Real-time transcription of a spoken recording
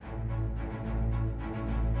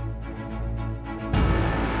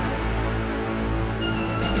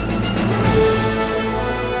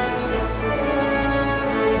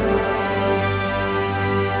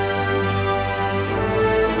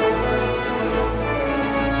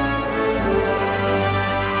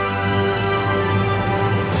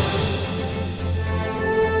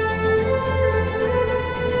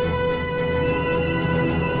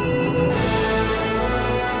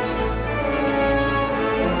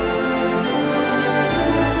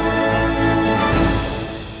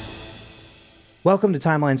Welcome to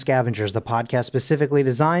Timeline Scavengers, the podcast specifically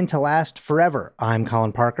designed to last forever. I'm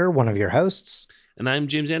Colin Parker, one of your hosts. And I'm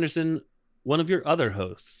James Anderson, one of your other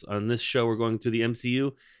hosts. On this show, we're going through the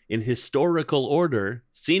MCU in historical order,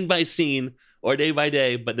 scene by scene, or day by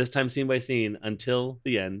day, but this time scene by scene, until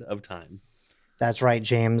the end of time. That's right,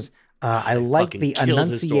 James. I like the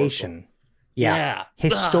enunciation. Yeah.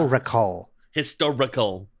 Historical.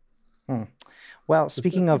 Historical. Well,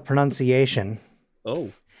 speaking of pronunciation...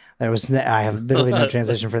 Oh. I have literally no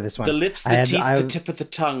transition for this one. The lips, the teeth, the tip of the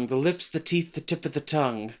tongue. The lips, the teeth, the tip of the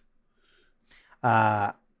tongue.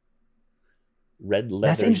 Red leather.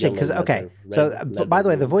 That's interesting because by the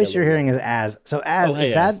way, the voice you're hearing is Az. So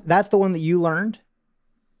Az, that's the one that you learned?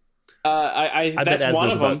 That's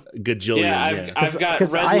one of them. Gajillion. Yeah, I've got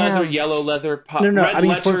red leather, yellow leather,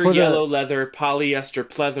 yellow leather, polyester,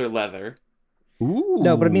 pleather leather. Ooh.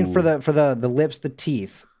 No, but I mean for the lips, the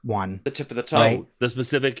teeth one. The tip of the tongue. Right? The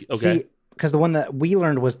specific. Okay. See, because the one that we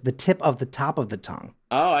learned was the tip of the top of the tongue.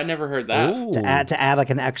 Oh, I never heard that. Ooh. To add like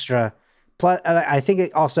an extra. Plus, I think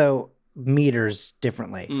it also meters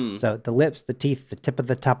differently. So the lips, the teeth, the tip of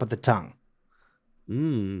the top of the tongue.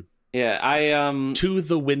 Yeah, to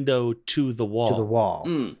the window, to the wall. To the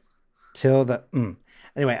wall. Till the.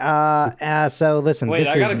 Anyway, so listen. Wait, this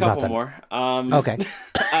I got is a couple nothing. more. Okay.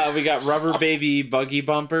 We got rubber baby buggy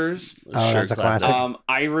bumpers. Oh, that's a classic.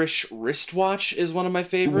 Irish wristwatch is one of my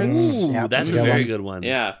favorites. Ooh, that's a very good one.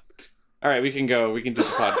 Yeah. All right, we can go. We can do the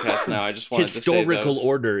podcast now. I just wanted to say Historical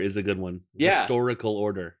order is a good one. Yeah. Historical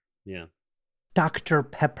order. Yeah. Dr.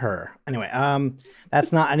 Pepper. Anyway,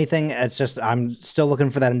 that's not anything. It's just I'm still looking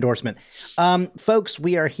for that endorsement. Folks,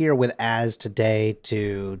 we are here with Az today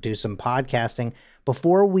to do some podcasting.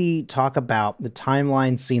 Before we talk about the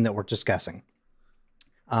timeline scene that we're discussing,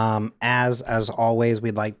 as always,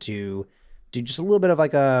 we'd like to do just a little bit of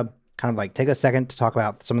like a kind of like take a second to talk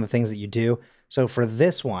about some of the things that you do. So for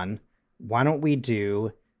this one, why don't we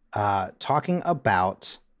do talking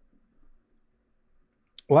about?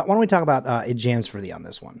 Why don't we talk about It Jams for Thee on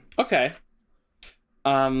this one? Okay.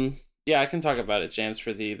 Yeah, I can talk about It Jams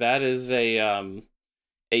for Thee. That is a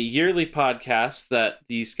yearly podcast that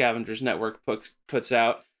the Scavengers Network puts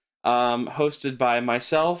out, hosted by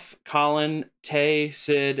myself, Colin, Tay,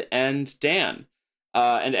 Sid, and Dan.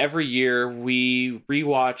 And every year we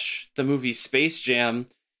rewatch the movie Space Jam,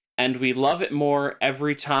 and we love it more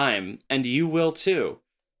every time, and you will too.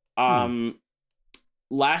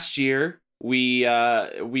 Last year we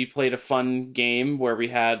played a fun game where we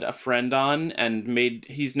had a friend on and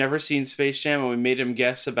he's never seen Space Jam, and we made him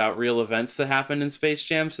guess about real events that happened in Space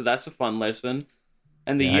Jam. So that's a fun listen.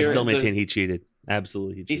 And I still maintain he cheated.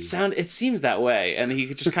 Absolutely, he cheated. It seems that way, and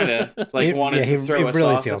he just kind of like wanted to throw us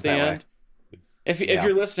really off feels at the end. If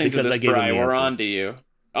you're listening because to this, Bri, we're on to you.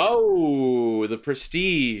 Oh, the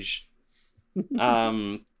prestige.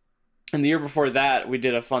 And the year before that, we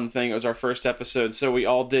did a fun thing. It was our first episode, so we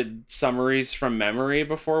all did summaries from memory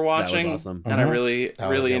before watching. That was awesome. And I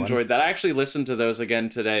really enjoyed that. I actually listened to those again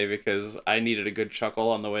today because I needed a good chuckle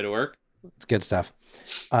on the way to work. It's good stuff.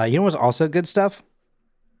 You know what's also good stuff?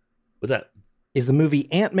 What's that? Is the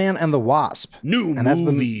movie Ant-Man and the Wasp. New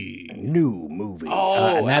movie.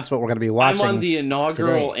 Oh, and that's what we're going to be watching. I'm on the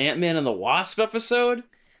inaugural Ant-Man and the Wasp episode.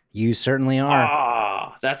 You certainly are.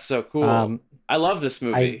 Ah, that's so cool. I love this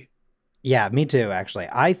movie. Yeah, me too, actually.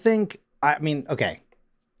 Okay,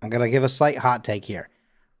 I'm going to give a slight hot take here.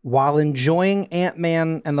 While enjoying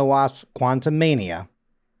Ant-Man and the Wasp Quantumania,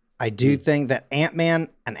 I do think that Ant-Man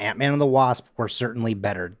and Ant-Man and the Wasp were certainly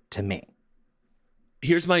better to me.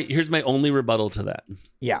 Here's my only rebuttal to that.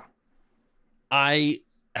 Yeah. I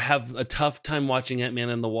have a tough time watching Ant-Man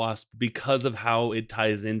and the Wasp because of how it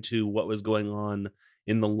ties into what was going on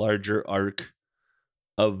in the larger arc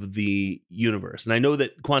of the universe. And I know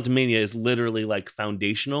that Quantumania is literally like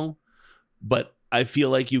foundational, but I feel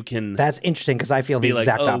like you can... That's interesting because I feel the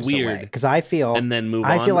exact opposite way. Because I feel... And then move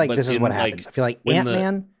on. I feel like this is what happens. I feel like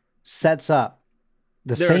Ant-Man sets up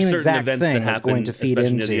the same exact thing that's going to feed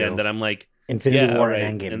into the end that I'm like... Infinity War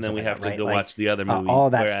and Endgame. And then we have to go like, watch the other movie. All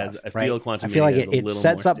that whereas stuff. I feel Quantumania I feel like it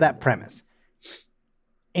sets up that premise.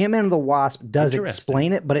 Ant-Man and the Wasp does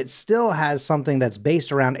explain it, but it still has something that's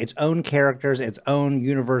based around its own characters, its own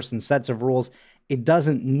universe and sets of rules. It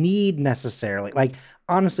doesn't need necessarily, like,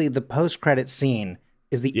 honestly, the post-credit scene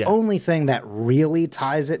is the only thing that really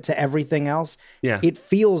ties it to everything else. Yeah. It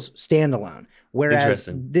feels standalone. Whereas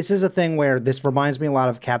this is a thing where this reminds me a lot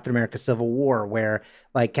of Captain America Civil War, where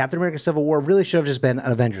like Captain America Civil War really should have just been an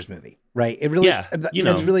Avengers movie, right? It really,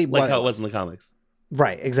 that's really like how it was in the comics.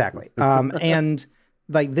 Right, exactly. And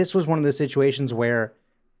like this was one of the situations where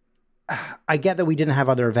I get that we didn't have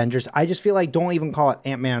other Avengers. I just feel like don't even call it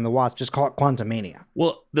Ant-Man and the Wasp. Just call it Quantumania.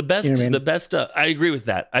 Well, the best, You know what I mean? the best. I agree with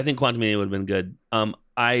that. I think Quantumania would have been good.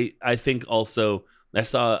 I think also I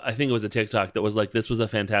think it was a TikTok that was like, this was a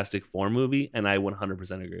Fantastic Four movie, and I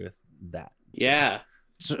 100% agree with that. Yeah.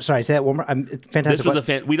 Sorry, say that one more. Fantastic. This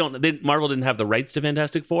was Marvel didn't have the rights to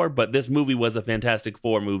Fantastic Four, but this movie was a Fantastic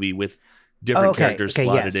Four movie with different characters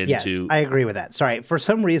slotted into. Yes, I agree with that. Sorry, for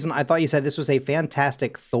some reason I thought you said this was a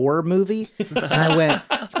Fantastic Thor movie, and I went,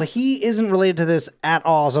 but he isn't related to this at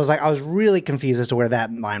all. So I was really confused as to where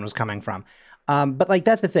that line was coming from. But like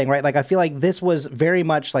that's the thing, right? Like I feel like this was very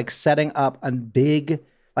much like setting up a big,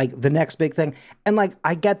 like the next big thing, and like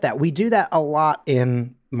I get that we do that a lot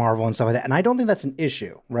in Marvel and stuff like that, and I don't think that's an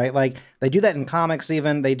issue, right? Like they do that in comics,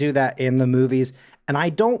 even they do that in the movies. And I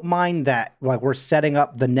don't mind that, like, we're setting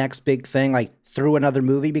up the next big thing, like, through another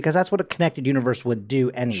movie, because that's what a connected universe would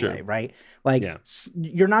do anyway, Sure. right? Like,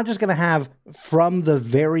 you're not just going to have from the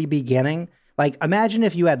very beginning, like, imagine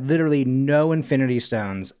if you had literally no Infinity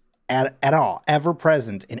Stones at all, ever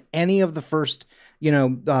present in any of the first,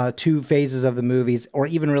 two phases of the movies, or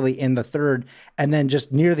even really in the third, and then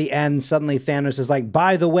just near the end, suddenly Thanos is like,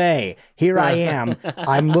 by the way, here I am.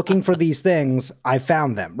 I'm looking for these things. I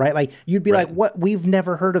found them, right? Like, you'd be like, what? We've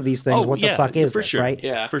never heard of these things. What the fuck is this, sure. right?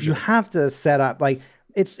 Yeah, for sure. You have to set up, like,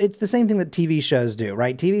 it's the same thing that TV shows do,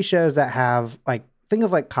 right? TV shows that have, like, think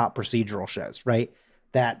of like cop procedural shows, right?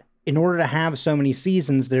 That in order to have so many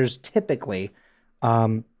seasons, there's typically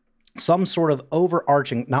some sort of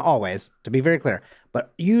overarching, not always, to be very clear,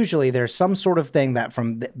 but usually there's some sort of thing that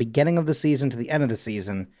from the beginning of the season to the end of the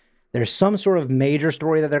season, there's some sort of major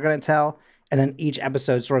story that they're going to tell, and then each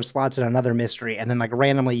episode sort of slots in another mystery, and then like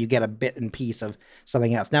randomly you get a bit and piece of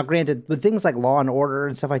something else. Now, granted, with things like Law and Order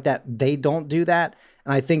and stuff like that, they don't do that,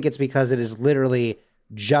 and I think it's because it is literally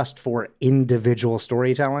just for individual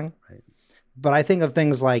storytelling. Right. But I think of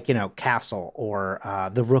things like, Castle or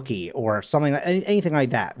The Rookie or something, anything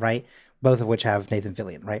like that, right? Both of which have Nathan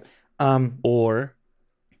Fillion, right? Or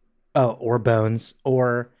Bones,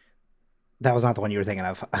 or that was not the one you were thinking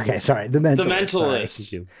of. Okay, sorry, The Mentalist. The Mentalist.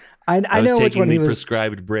 Thank you. I know which one he was.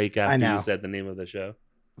 Prescribed break after know. you said the name of the show.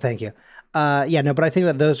 Thank you. But I think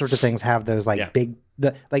that those sorts of things have those big,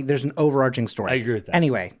 there's an overarching story. I agree with that.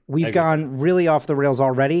 Anyway, we've gone really off the rails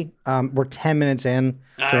already. We're 10 minutes in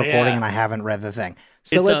to recording, and I haven't read the thing.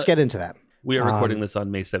 So let's get into that. We are recording this on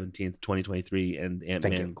May 17th, 2023, and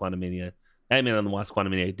Ant-Man Quantumania, Ant-Man and the Wasp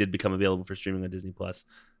Quantumania did become available for streaming on Disney Plus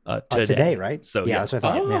today, right? So that's what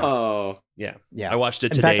I thought. Oh, yeah. Yeah. I watched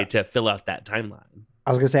it today to fill out that timeline.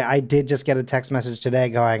 I was gonna say I did just get a text message today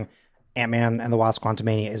going, Ant-Man and the Wasp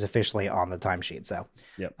Quantumania is officially on the timesheet. So,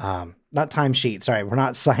 not timesheet. Sorry, we're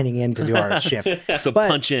not signing in to do our shift. So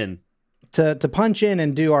punch in to punch in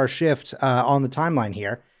and do our shift on the timeline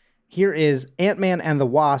here. Here is Ant-Man and the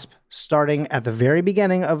Wasp starting at the very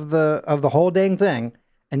beginning of the whole dang thing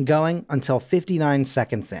and going until 59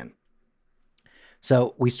 seconds in.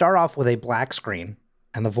 So we start off with a black screen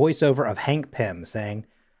and the voiceover of Hank Pym saying,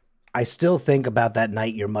 "I still think about that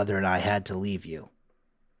night your mother and I had to leave you."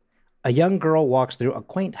 A young girl walks through a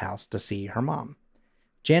quaint house to see her mom.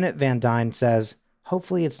 Janet Van Dyne says,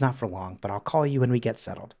 "Hopefully it's not for long, but I'll call you when we get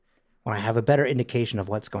settled, when I have a better indication of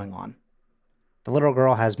what's going on." The little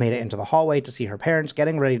girl has made it into the hallway to see her parents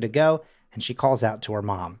getting ready to go, and she calls out to her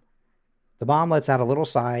mom. The mom lets out a little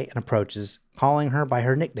sigh and approaches, calling her by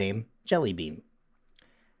her nickname, Jellybean.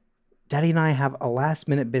 "Daddy and I have a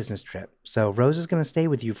last-minute business trip, so Rose is going to stay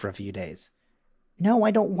with you for a few days." "No, I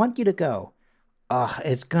don't want you to go." "Ugh,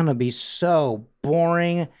 it's going to be so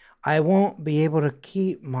boring. I won't be able to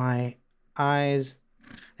keep my eyes."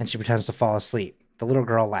 And she pretends to fall asleep. The little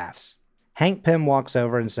girl laughs. Hank Pym walks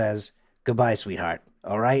over and says, "Goodbye, sweetheart.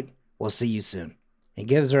 All right? We'll see you soon." He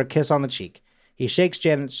gives her a kiss on the cheek. He shakes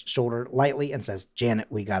Janet's shoulder lightly and says, "Janet,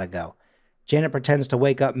 we gotta go." Janet pretends to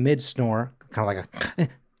wake up mid-snore, kind of like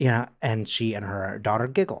a, and she and her daughter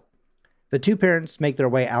giggle. The two parents make their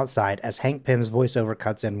way outside as Hank Pym's voiceover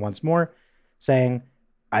cuts in once more, saying,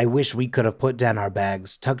 "I wish we could have put down our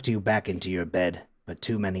bags, tucked you back into your bed, but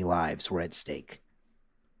too many lives were at stake."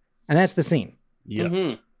 And that's the scene. Yeah.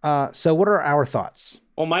 Mm-hmm. So what are our thoughts?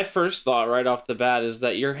 Well, my first thought right off the bat is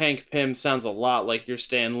that your Hank Pym sounds a lot like your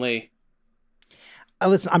Stan Lee.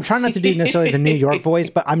 Listen, I'm trying not to do necessarily the New York voice,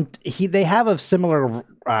 but they have a similar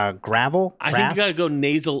gravel. I think you got to go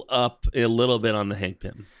nasal up a little bit on the Hank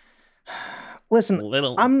Pym. Listen,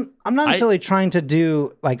 I'm not necessarily trying to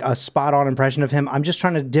do like a spot on impression of him. I'm just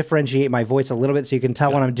trying to differentiate my voice a little bit so you can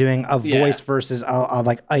tell when I'm doing a voice versus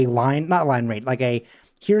like a line, not a line rate, like a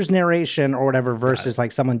here's narration or whatever versus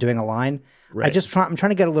like someone doing a line. Right. I'm trying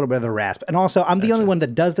to get a little bit of the rasp. And also, I'm the only one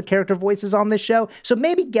that does the character voices on this show. So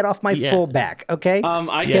maybe get off my full back, okay?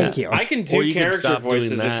 Thank you. I can Or do you can character stop doing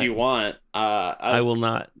voices if that. you want. I will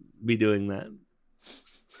not be doing that.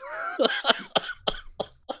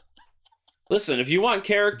 Listen, if you want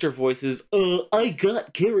character voices, I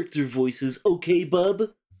got character voices, okay, bub?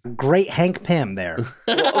 Great Hank Pym there.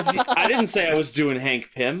 Well, I didn't say I was doing Hank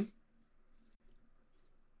Pym.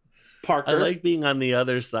 Parker. I like being on the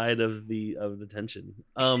other side of the tension.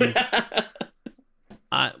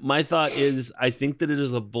 My thought is, I think that it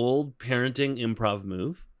is a bold parenting improv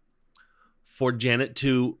move for Janet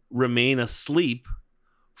to remain asleep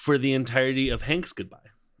for the entirety of Hank's goodbye.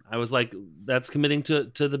 I was like, that's committing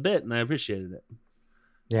to the bit, and I appreciated it.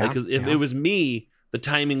 Yeah, because if it was me, the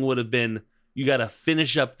timing would have been, you got to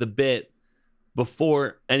finish up the bit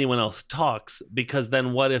before anyone else talks, because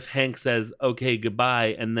then what if Hank says, okay,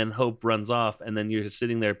 goodbye, and then Hope runs off, and then you're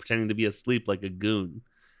sitting there pretending to be asleep like a goon,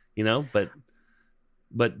 you know?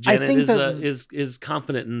 But Janet is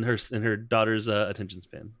confident in her daughter's attention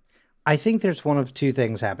span. I think there's one of two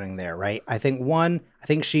things happening there, right? I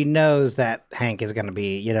think she knows that Hank is going to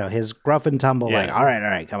be, his gruff and tumble, like, all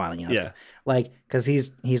right, come on, like, because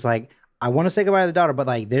he's like, I want to say goodbye to the daughter, but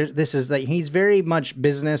like, this is like, he's very much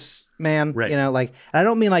businessman, right? Like, and I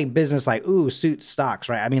don't mean like business, like, ooh, suits, stocks,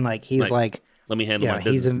 right? I mean like, he's like, let me handle my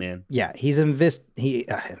business, man. Yeah, he's invested.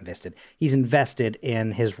 He's invested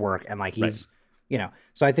in his work, and like he's,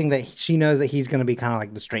 so I think that she knows that he's going to be kind of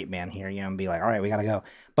like the straight man here, and be like, all right, we got to go.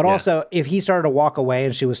 But also, if he started to walk away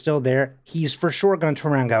and she was still there, he's for sure going to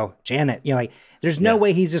turn around and go, Janet, like, there's no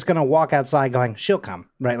way he's just going to walk outside going, she'll come,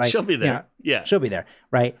 right? Like, she'll be there. She'll be there,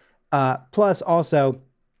 right? Plus, also,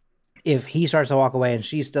 if he starts to walk away and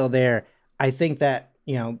she's still there, I think that,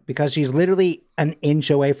 because she's literally an inch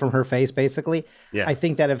away from her face, basically, I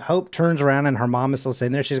think that if Hope turns around and her mom is still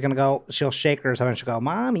sitting there, she's going to go, she'll shake her or something, she'll go,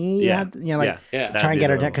 Mommy, try and get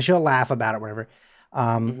her down, because she'll laugh about it, whatever.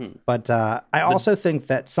 But I also think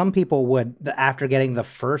that some people would, after getting the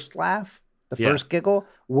first laugh, first giggle,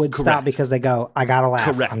 would stop because they go, I gotta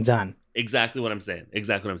laugh. I'm done. Exactly what I'm saying.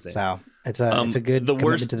 So it's a good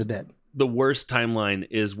commitment to the bit. The worst timeline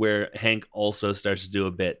is where Hank also starts to do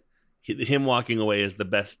a bit. Him walking away is the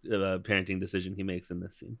best parenting decision he makes in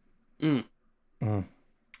this scene.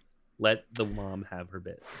 Let the mom have her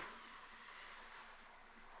bit.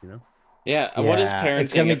 Yeah. What is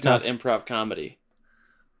parenting if not improv comedy?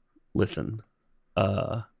 Listen,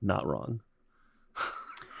 not wrong.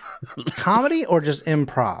 Comedy or just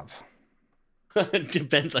improv?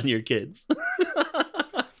 Depends on your kids.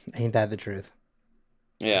 Ain't that the truth?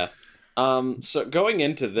 Yeah. So going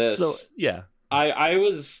into this,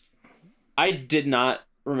 I did not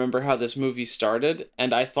remember how this movie started,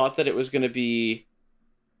 and I thought that it was going to be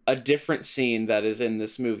a different scene that is in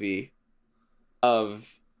this movie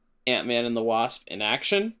of Ant-Man and the Wasp in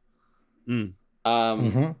action.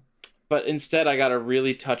 But instead I got a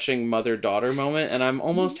really touching mother-daughter moment, and I'm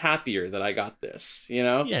almost happier that I got this,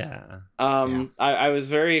 Yeah. I was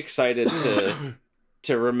very excited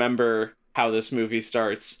to remember how this movie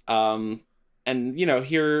starts. And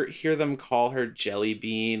hear them call her Jelly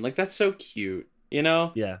Bean. Like, that's so cute,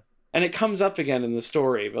 Yeah. And it comes up again in the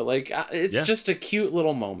story, but like it's just a cute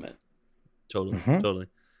little moment. Totally.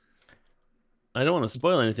 I don't want to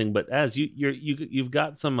spoil anything, but as you've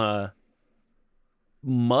got some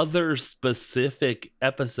mother specific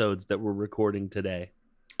episodes that we're recording today.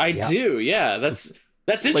 I do, yeah. That's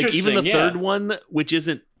interesting. Like, even the third one, which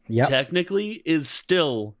isn't technically, is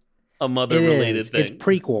still a mother related thing. It's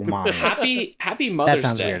prequel mom. Happy Mother's Day. That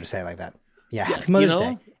sounds weird to say like that. Yeah, Happy Mother's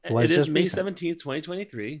Day. It is May 17th,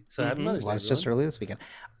 2023. So Happy Mother's Day. It's just early this weekend.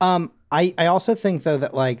 I also think though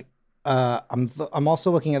that like I'm also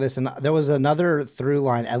looking at this, and there was another through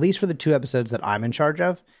line, at least for the 2 episodes that I'm in charge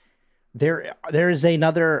of. There is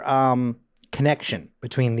another connection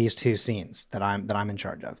between these 2 scenes that I'm in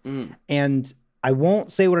charge of, and I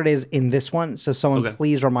won't say what it is in this one. So someone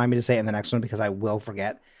please remind me to say it in the next one, because I will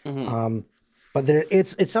forget. But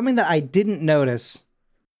it's something that I didn't notice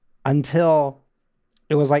until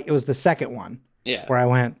it was the second one. Yeah, where I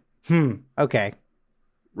went, okay.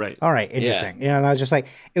 Right. All right. Interesting. And I was just like,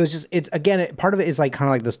 part of it is like kind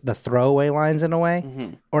of like the throwaway lines in a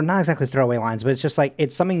way, or not exactly throwaway lines, but it's just like,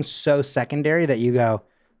 it's something so secondary that you go,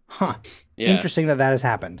 interesting that has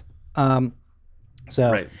happened.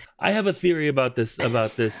 Right. I have a theory about this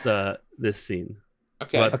scene.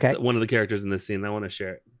 Okay. One of the characters in this scene. I want to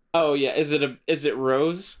share it. Oh yeah. Is it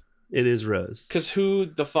Rose? It is Rose. Because who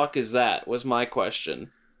the fuck is that was my question.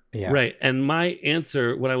 Yeah. Right. And my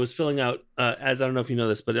answer when I was filling out, as I don't know if you know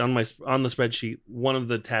this, but on the spreadsheet, one of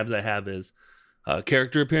the tabs I have is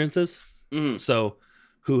character appearances. So,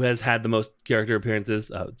 who has had the most character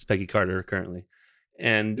appearances? It's Peggy Carter currently,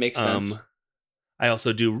 and Makes sense. I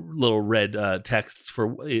also do little red texts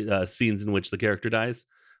for scenes in which the character dies.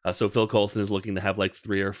 So Phil Coulson is looking to have like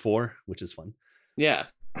 3 or 4, which is fun. Yeah.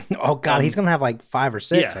 Oh God, he's gonna have like 5 or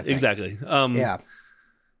 6. Yeah, I think. exactly. Yeah,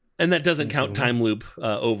 and that doesn't count time loop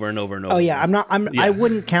over and over and over. Oh yeah, again. I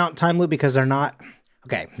wouldn't count time loop because they're not.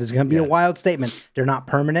 Okay, this is gonna be a wild statement. They're not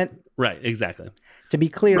permanent. Right. Exactly. To be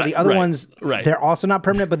clear, the other ones, they're also not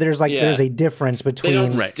permanent, but there's like there's a difference between they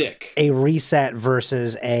don't stick. A reset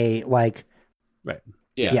versus a like. Right.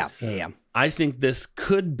 Yeah. I think this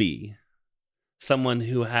could be someone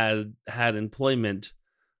who had employment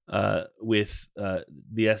with the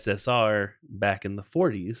SSR back in the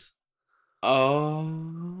 40s. Oh.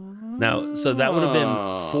 Now, so that would have been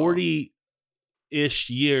 40-ish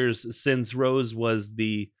years since Rose was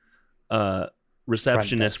the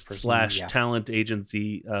receptionist / talent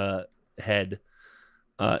agency head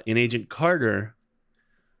in Agent Carter.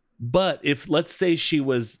 But if let's say she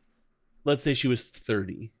was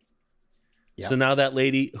 30. Yep. So now that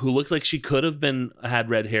lady who looks like she could have had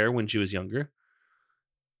red hair when she was younger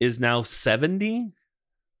is now 70.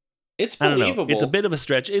 It's believable. I don't know. It's a bit of a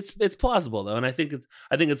stretch. It's plausible though, and I think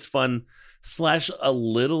it's fun / a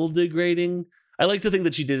little degrading. I like to think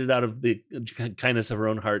that she did it out of the kindness of her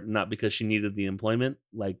own heart, not because she needed the employment.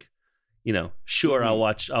 Like, sure, I'll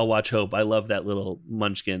watch Hope. I love that little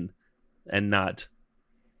munchkin, and not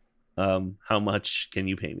how much can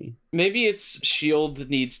you pay me? Maybe it's S.H.I.E.L.D.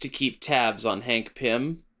 needs to keep tabs on Hank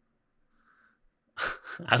Pym.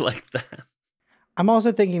 I like that. I'm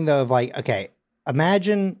also thinking though of like, okay,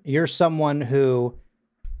 imagine you're someone who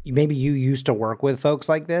maybe you used to work with folks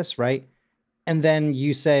like this, right? And then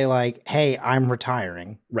you say like, hey, I'm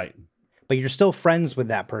retiring. Right. But you're still friends with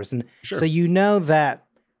that person. Sure. So you know that,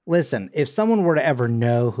 listen, if someone were to ever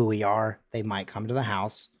know who we are, they might come to the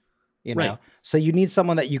house, you know? Right. So you need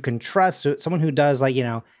someone that you can trust, someone who does like,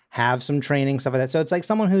 have some training, stuff like that. So it's like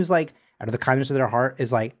someone who's like, out of the kindness of their heart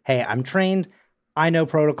is like, hey, I'm trained, I know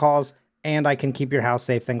protocols, and I can keep your house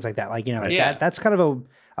safe, things like that. Like, that's kind of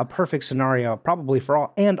a perfect scenario probably for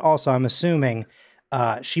all. And also I'm assuming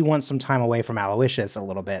she wants some time away from Aloysius a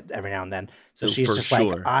little bit every now and then. So she's just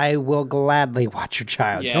like, I will gladly watch your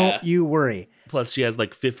child. Yeah. Don't you worry. Plus she has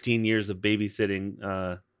like 15 years of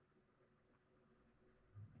babysitting.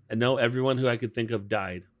 And no, everyone who I could think of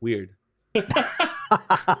died. Weird.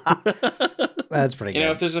 That's pretty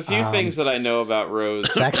good. If there's a few things that I know about Rose.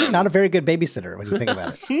 It's actually not a very good babysitter when you think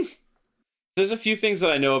about it. There's a few things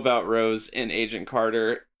that I know about Rose in Agent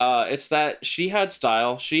Carter. It's that she had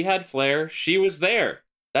style, she had flair, she was there.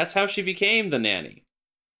 That's how she became the nanny.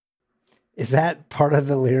 Is that part of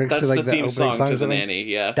the lyrics? That's to like the theme song to the nanny,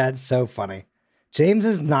 yeah. That's so funny. James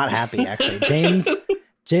is not happy, actually.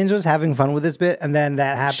 James was having fun with this bit, and then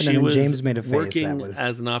that happened, and then James made a face. Working that was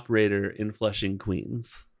as an operator in Flushing,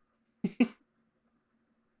 Queens.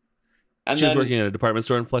 And she was working at a department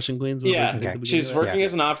store in Flushing, Queens. She's working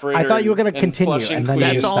as an operator. I thought you were going to continue, and then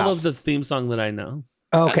that's all of the theme song that I know.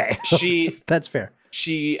 Okay, that's fair.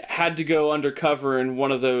 She had to go undercover in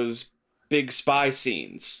one of those big spy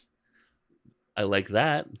scenes. I like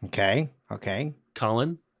that. Okay.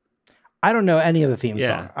 Colin? I don't know any of the theme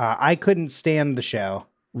song. I couldn't stand the show.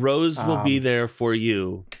 Rose will be there for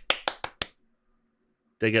you.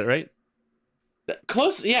 Did I get it right?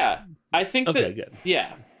 Close, yeah. I think that... Good.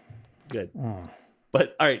 Yeah. Good.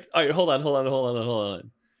 But, all right, hold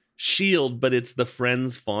on. S.H.I.E.L.D., but it's the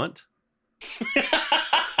Friends font.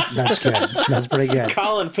 That's good. That's pretty good.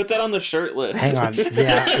 Colin, put that on the shirt list. Hang on.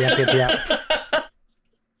 Yeah.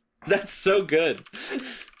 That's so good.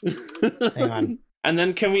 Hang on. And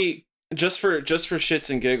then can we just for shits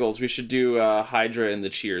and giggles, we should do Hydra in the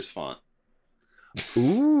Cheers font.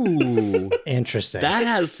 Ooh, interesting. That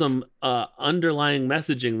has some underlying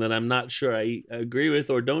messaging that I'm not sure I agree with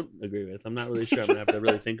or don't agree with. I'm not really sure. I'm gonna have to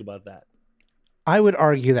really think about that. I would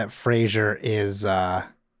argue that Frasier is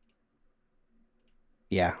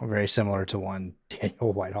very similar to one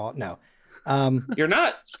Daniel Whitehall. No. You're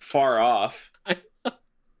not far off.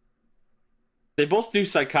 They both do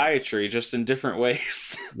psychiatry, just in different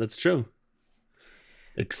ways. That's true.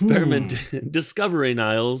 Discovery,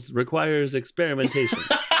 Niles, requires experimentation.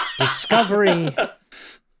 Discovery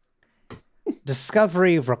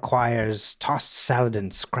requires tossed salad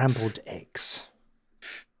and scrambled eggs.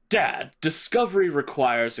 Dad, Discovery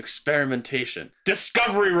requires experimentation.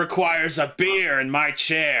 Discovery requires a beer in my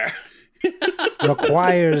chair.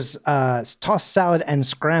 Requires tossed salad and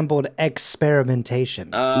scrambled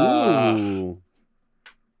experimentation. Ooh.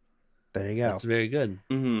 There you go. That's very good.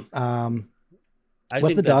 Mm-hmm.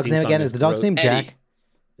 What's the dog's name again? Is the dog's name Jack?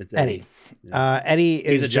 It's Eddie. Yeah. Eddie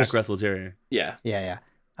is He's a just Jack Russell Terrier. Yeah. yeah.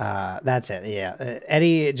 That's it. Yeah,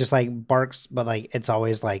 Eddie just like barks, but like it's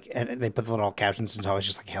always like, and they put the little captions, and it's always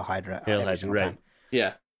just like Hail Hydra Hail every Hydra, single right. time.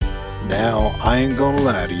 Yeah. Now, I ain't gonna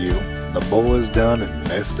lie to you, the boys done and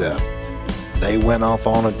messed up. They went off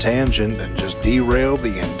on a tangent and just derailed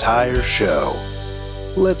the entire show.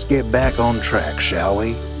 Let's get back on track, shall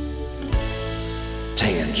we?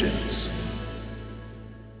 Tangents.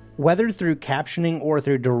 Whether through captioning or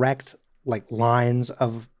through direct like lines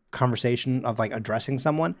of conversation of like addressing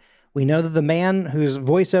someone, we know that the man who's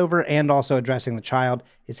voiceover and also addressing the child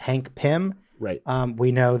is Hank Pym. Right.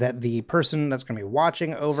 We know that the person that's going to be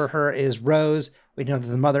watching over her is Rose. We know that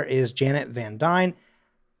the mother is Janet Van Dyne.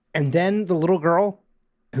 And then the little girl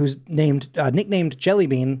who's nicknamed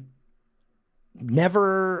Jellybean,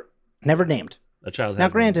 never named. A child. Now,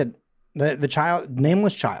 has granted, the child,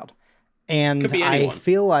 nameless child. And Could be I anyone.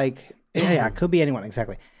 feel like, yeah, it could be anyone,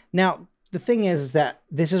 exactly. Now, the thing is that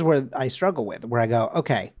this is where I struggle with, where I go,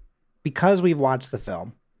 okay, because we've watched the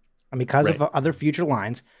film and because of other future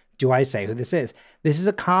lines, do I say who this is? This is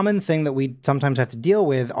a common thing that we sometimes have to deal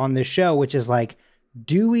with on this show, which is like,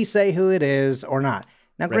 do we say who it is or not?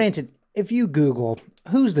 Now, granted, if you Google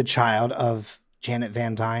who's the child of Janet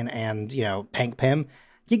Van Dyne and, Hank Pym,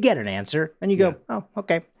 you get an answer and you go, oh,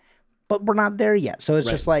 okay. But we're not there yet. So it's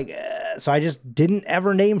just like, so I just didn't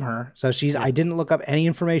ever name her. So I didn't look up any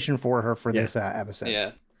information for her for this episode.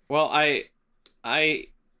 Yeah. Well, I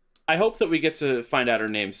hope that we get to find out her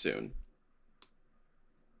name soon.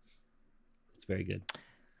 It's very good.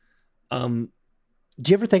 Do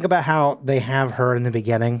you ever think about how they have her in the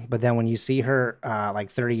beginning, but then when you see her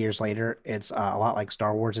like 30 years later, it's a lot like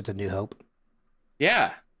Star Wars. It's A New Hope.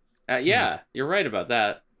 Yeah. You're right about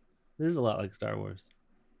that. It is a lot like Star Wars.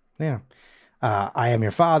 Yeah. I Am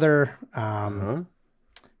Your Father.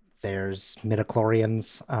 There's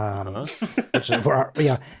midichlorians. Which is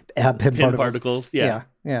Pin particles. Yeah.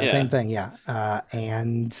 Same thing. Yeah.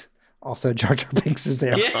 And also Jar Jar Binks is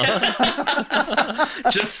there. Yeah.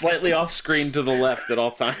 Just slightly off screen to the left at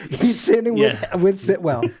all times. He's sitting with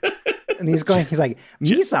Sitwell. And he's like,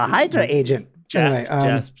 Misa Hydra agent.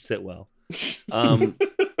 Jasp Sitwell.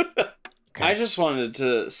 I just wanted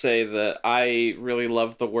to say that I really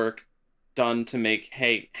love the work done to make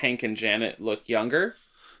Hank and Janet look younger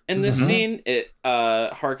in this scene. It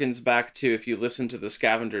harkens back to, if you listen to the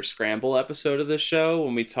Scavenger Scramble episode of this show,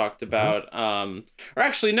 when we talked about or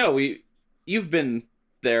actually no, you've been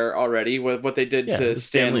there already with what they did to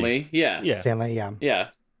Stanley. Stanley,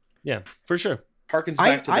 yeah, for sure. Harkens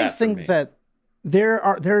back to that. I think that there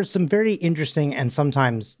are some very interesting and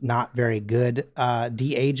sometimes not very good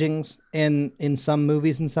de-agings in some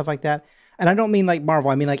movies and stuff like that. And I don't mean like Marvel,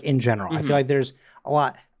 I mean like in general. I feel like there's a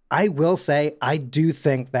lot. I will say I do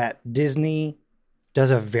think that Disney does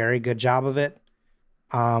a very good job of it.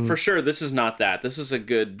 For sure, this is not that. This is a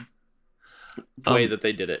good way that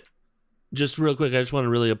they did it. Just real quick, I just want to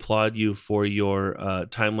really applaud you for your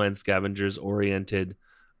timeline scavengers oriented.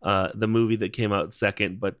 The movie that came out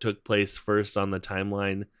second but took place first on the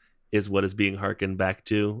timeline is what is being harkened back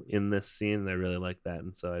to in this scene, and I really like that,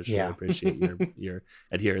 and so I just really appreciate your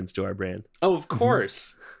adherence to our brand. Oh, of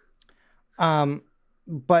course.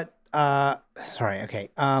 But sorry, okay.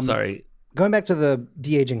 Sorry. Going back to the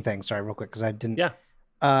de-aging thing, sorry, real quick, because I didn't. Yeah.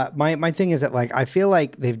 My thing is that like I feel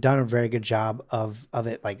like they've done a very good job of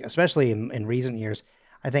it, like especially in recent years.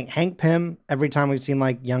 I think Hank Pym, every time we've seen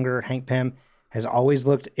like younger Hank Pym, has always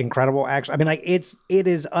looked incredible. Actually, I mean, like it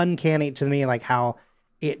is uncanny to me, like how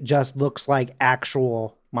it just looks like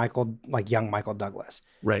actual young Michael Douglas.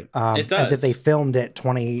 Right. It does. As if they filmed it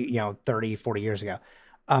 20, 30, 40 years ago.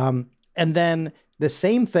 And then the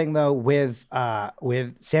same thing though with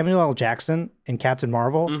Samuel L. Jackson in Captain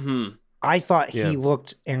Marvel. Mm-hmm. I thought he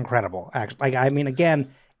looked incredible. Actually, like I mean,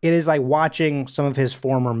 again, it is like watching some of his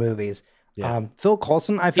former movies. Yeah. Phil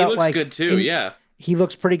Coulson, I felt he looks like good too. He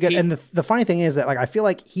looks pretty good. And the funny thing is that like I feel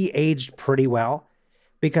like he aged pretty well,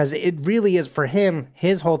 because it really is, for him,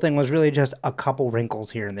 his whole thing was really just a couple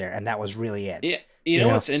wrinkles here and there, and that was really it. Yeah. You know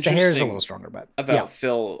what's interesting? The hair's a little stronger, but about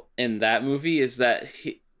Phil in that movie is that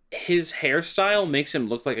his hairstyle makes him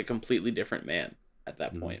look like a completely different man at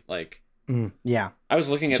that point. Like, I was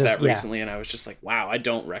looking at that recently, and I was just like, wow, I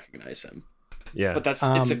don't recognize him. Yeah, but it's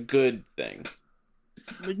a good thing.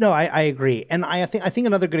 No, I agree, and I think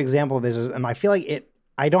another good example of this is, and I feel like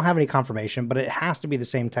I don't have any confirmation, but it has to be the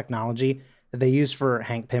same technology that they use for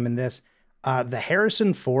Hank Pym in this. The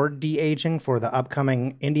Harrison Ford de-aging for the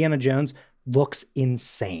upcoming Indiana Jones looks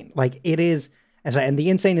insane. Like it is, and the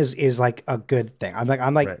insane is like a good thing. I'm like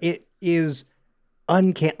right. It is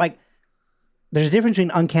uncanny. Like there's a difference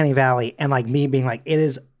between Uncanny Valley and like me being like, it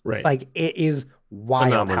is Right. Like it is wild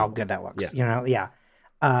Phenomenal. how good that looks. Yeah. You know, yeah.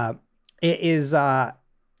 It is.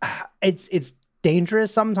 It's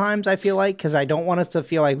dangerous sometimes. I feel like because I don't want us to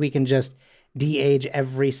feel like we can just de-age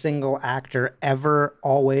every single actor ever,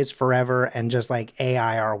 always, forever, and just like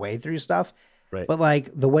AI our way through stuff. Right. But like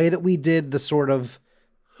the way that we did the sort of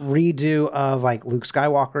redo of like Luke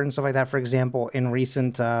Skywalker and stuff like that, for example, in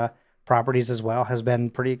recent properties as well, has been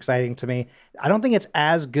pretty exciting to me. I don't think it's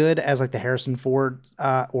as good as like the Harrison Ford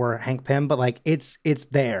or Hank Pym, but like it's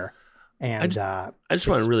there. And I just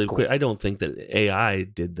want to really quick. I don't think that AI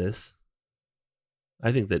did this.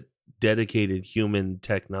 I think that dedicated human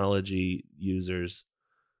technology users.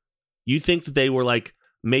 You think that they were like,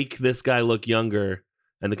 make this guy look younger,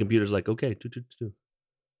 and the computer's like, okay,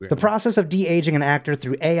 The process of de-aging an actor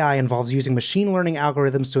through AI involves using machine learning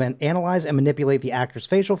algorithms to analyze and manipulate the actor's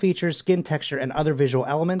facial features, skin texture, and other visual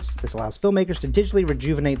elements. This allows filmmakers to digitally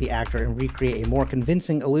rejuvenate the actor and recreate a more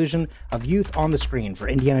convincing illusion of youth on the screen. For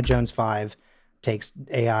Indiana Jones 5, takes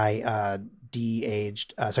AI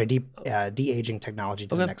de-aging technology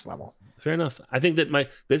to the next level. Fair enough. I think that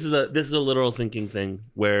this is a literal thinking thing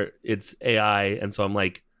where it's AI, and so I'm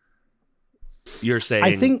like, you're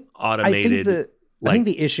saying automated. I think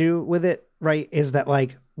the issue with it, right, is that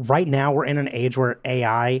like right now we're in an age where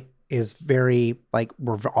AI is very like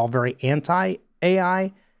we're all very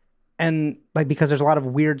anti-AI, and like because there's a lot of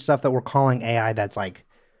weird stuff that we're calling AI that's like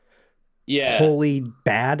wholly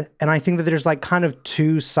bad, and I think that there's like kind of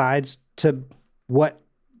two sides to what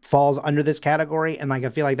falls under this category, and like I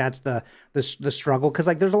feel like that's the struggle because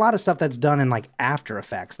like there's a lot of stuff that's done in like After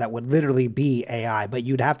Effects that would literally be AI, but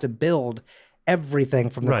you'd have to build everything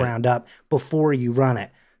from the ground up before you run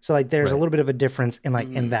it. So like there's a little bit of a difference in like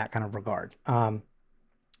in that kind of regard.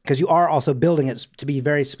 Because you are also building it to be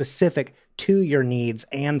very specific to your needs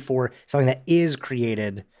and for something that is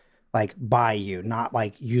created like by you, not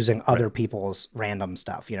like using other people's random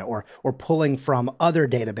stuff, you know, or pulling from other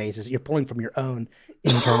databases. You're pulling from your own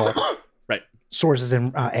internal sources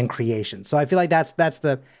and creation. So I feel like that's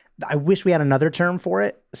I wish we had another term for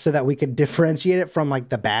it so that we could differentiate it from like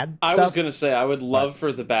the bad stuff. I was going to say, I would love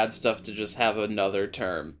for the bad stuff to just have another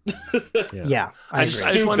term. Yeah. I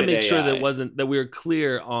just want to make sure that we were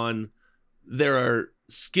clear on there are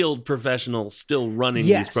skilled professionals still running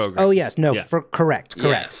these programs. Oh yes. No, correct.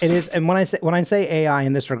 Yes. It is. And when I say AI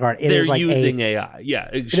in this regard, they're like using AI. Yeah.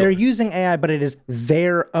 They're using AI, but it is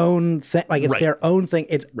their own thing. Like it's their own thing.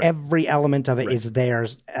 It's every element of it is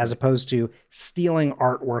theirs, as opposed to stealing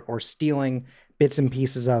artwork or stealing bits and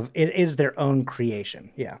pieces of it. Is their own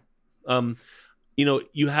creation. Yeah. You know,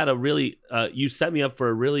 you had a really you set me up for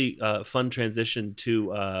a really fun transition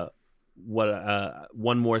to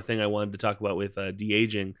one more thing I wanted to talk about with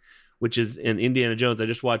de-aging, which is in Indiana Jones. I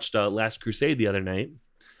just watched Last Crusade the other night.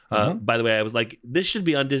 By the way, I was like, this should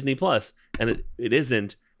be on Disney Plus, and it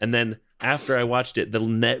isn't. And then after I watched it, the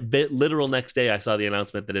literal next day, I saw the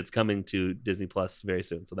announcement that it's coming to Disney Plus very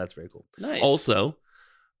soon. So that's very cool. Nice. Also,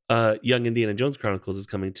 Young Indiana Jones Chronicles is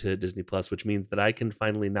coming to Disney Plus, which means that I can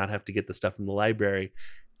finally not have to get the stuff from the library.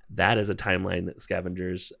 That is a timeline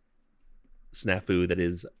scavengers snafu that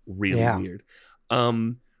is really weird.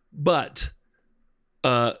 But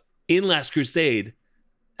in Last Crusade,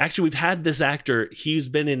 actually we've had this actor, he's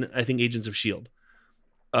been in I think Agents of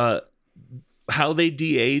S.H.I.E.L.D. How they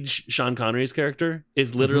de-age Sean Connery's character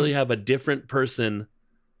is literally have a different person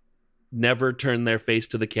never turn their face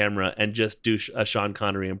to the camera and just do a Sean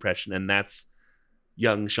Connery impression, and that's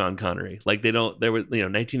young Sean Connery. Like there was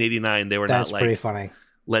 1989, they were that's not like, pretty funny.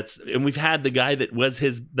 And we've had the guy that was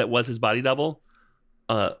his body double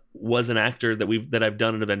was an actor that I've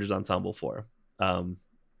done an Avengers Ensemble for.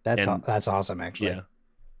 That's awesome, actually. Yeah.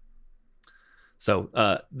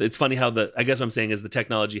 So it's funny how I guess what I'm saying is the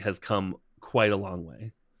technology has come quite a long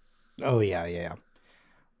way. Oh yeah.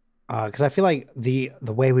 Because I feel like the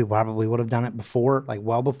way we probably would have done it before, like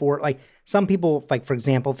well before, like some people, like for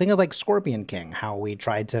example, think of like Scorpion King, how we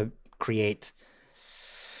tried to create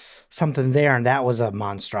something there, and that was a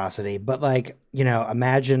monstrosity. But like, you know,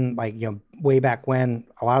 imagine like, you know, way back when,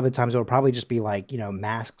 a lot of the times it would probably just be like, you know,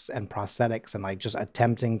 masks and prosthetics and like just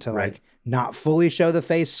attempting to like not fully show the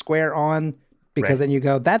face square on, because then you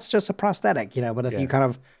go, that's just a prosthetic, you know. But if you kind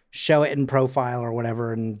of show it in profile or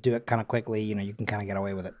whatever and do it kind of quickly, you know, you can kind of get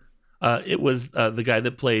away with it. It was the guy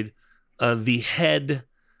that played the head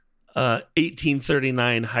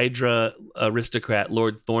 1839 Hydra aristocrat,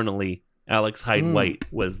 Lord Thornley. Alex Hyde White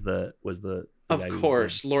was the of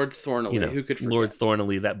course, Lord Thornley. You know, who could forget? Lord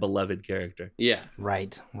Thornley, that beloved character. Yeah.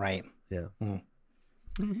 Right. Yeah.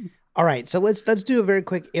 All right, so let's do a very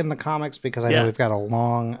quick in the comics, because I know we've got a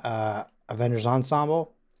long Avengers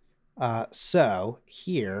Ensemble So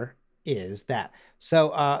here is that.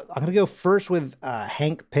 So I'm going to go first with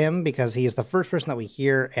Hank Pym because he is the first person that we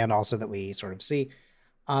hear and also that we sort of see.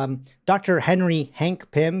 Dr. Henry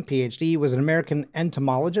Hank Pym, PhD, was an American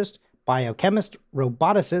entomologist, biochemist,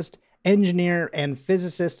 roboticist, engineer, and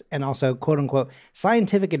physicist, and also quote unquote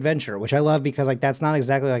scientific adventurer, which I love because like that's not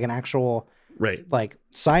exactly like an actual like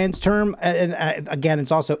science term. And again,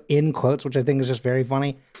 it's also in quotes, which I think is just very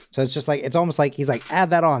funny. So it's just like it's almost like he's like add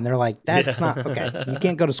that on. They're like that's not okay. You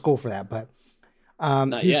can't go to school for that, but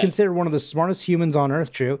he's considered one of the smartest humans on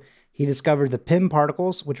Earth. True. He discovered the Pym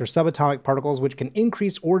particles, which are subatomic particles which can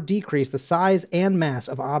increase or decrease the size and mass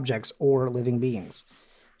of objects or living beings.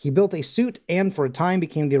 He built a suit and for a time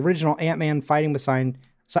became the original Ant-Man fighting beside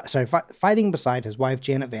his wife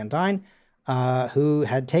Janet Van Dyne, who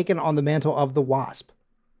had taken on the mantle of the Wasp.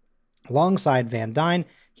 Alongside Van Dyne,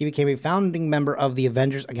 he became a founding member of the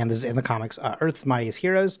Avengers. Again, this is in the comics, Earth's Mightiest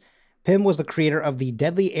Heroes. Pym was the creator of the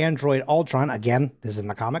deadly android Ultron. Again, this is in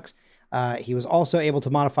the comics. He was also able to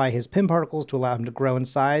modify his Pym particles to allow him to grow in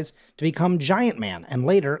size to become Giant Man and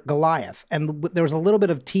later Goliath. And there was a little bit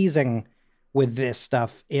of teasing with this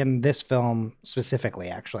stuff in this film specifically,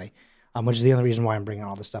 actually, which is the only reason why I'm bringing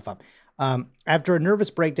all this stuff up. After a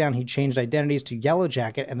nervous breakdown, he changed identities to Yellow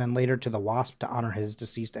Jacket and then later to the Wasp to honor his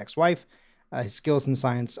deceased ex-wife. His skills in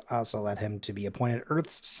science also led him to be appointed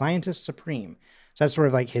Earth's Scientist Supreme. So that's sort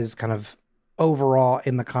of like his kind of overall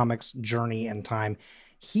in the comics journey and time.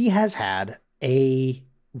 He has had a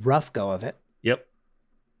rough go of it. Yep.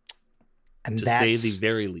 And to say the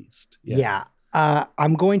very least. Yeah.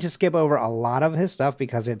 I'm going to skip over a lot of his stuff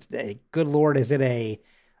because it's a good Lord. Is it a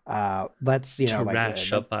let's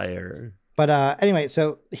trash a fire? But anyway,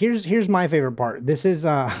 so here's my favorite part. This is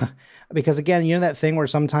because again, you know that thing where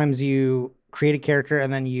sometimes you create a character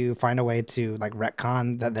and then you find a way to like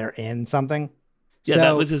retcon that they're in something. Yeah,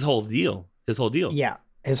 that was his whole deal. Yeah,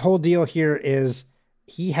 his whole deal here is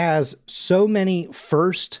he has so many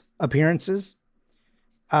first appearances.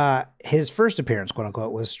 His first appearance, quote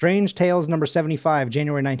unquote, was Strange Tales number 75,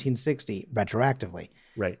 January 1960, retroactively.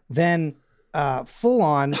 Right. Then full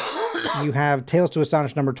on, you have Tales to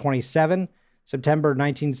Astonish number 27, September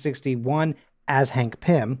 1961, as Hank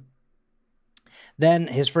Pym. Then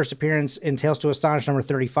his first appearance in Tales to Astonish number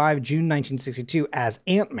 35, June 1962, as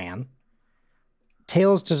Ant-Man.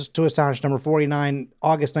 Tales to Astonish number 49,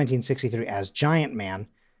 August 1963, as Giant Man.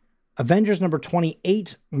 Avengers number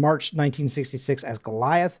 28, March 1966, as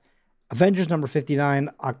Goliath. Avengers number 59,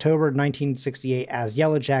 October 1968, as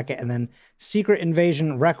Yellow Jacket. And then Secret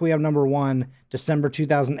Invasion, Requiem number 1, December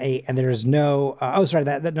 2008. And there is no...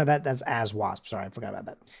 that's as Wasp. Sorry, I forgot about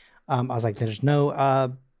that. I was like, there's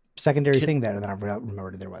no secondary thing there. And then I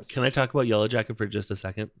remembered there was. Can I talk about Yellow Jacket for just a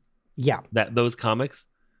second? Yeah. Those comics,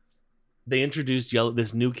 they introduced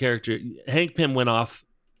this new character. Hank Pym went off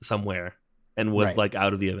somewhere and was like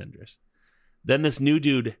out of the Avengers. Then this new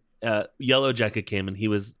dude, Yellow Jacket, came and he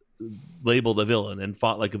was labeled a villain and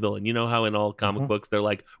fought like a villain. You know how in all comic books they're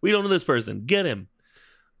like, we don't know this person, get him.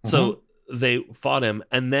 So they fought him,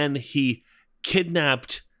 and then he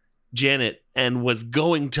kidnapped Janet and was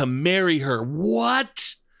going to marry her.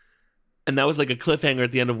 What? And that was like a cliffhanger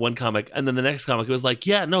at the end of one comic. And then the next comic, it was like,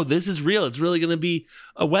 yeah, no, this is real. It's really going to be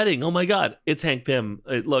a wedding. Oh my God. It's Hank Pym.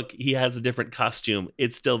 Look, he has a different costume.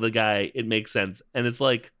 It's still the guy. It makes sense. And it's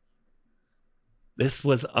like, this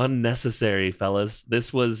was unnecessary, fellas.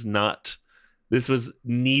 This was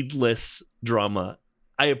needless drama.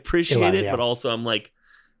 I appreciate it, but also I'm like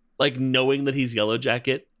knowing that he's Yellow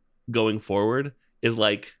Jacket going forward is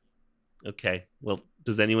like, okay, well,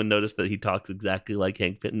 does anyone notice that he talks exactly like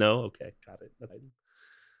Hank Pym? No? Okay, got it.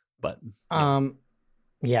 But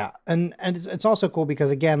yeah. And it's also cool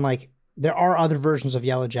because again, like there are other versions of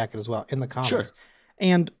Yellow Jacket as well in the comics. Sure.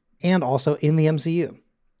 And also in the MCU.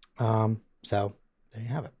 So there you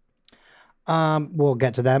have it. We'll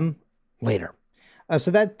get to them later. So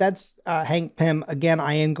that's Hank Pym. Again,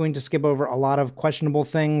 I am going to skip over a lot of questionable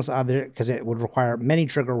things because it would require many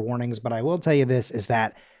trigger warnings. But I will tell you this is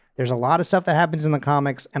that there's a lot of stuff that happens in the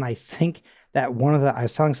comics. And I think that I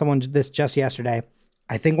was telling someone this just yesterday.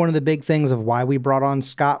 I think one of the big things of why we brought on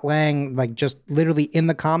Scott Lang, like just literally in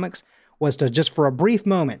the comics, was to just for a brief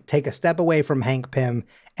moment, take a step away from Hank Pym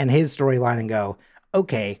and his storyline and go,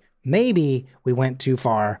 okay, maybe we went too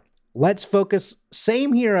far. Let's focus,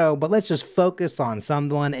 same hero, but let's just focus on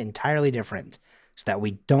someone entirely different so that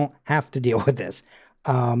we don't have to deal with this.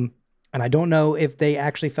 And I don't know if they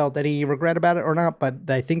actually felt any regret about it or not, but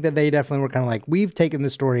I think that they definitely were kind of like, we've taken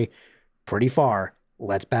this story pretty far.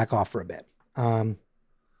 Let's back off for a bit.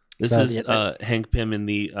 This is Hank Pym in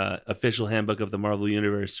the official handbook of the Marvel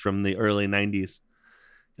Universe from the early 90s.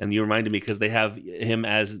 And you reminded me because they have him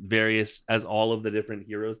as all of the different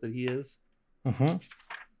heroes that he is. Mm-hmm.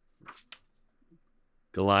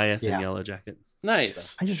 Goliath and Yellow Jacket.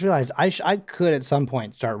 Nice. I just realized I could at some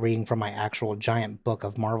point start reading from my actual giant book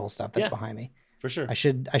of Marvel stuff that's behind me. For sure. I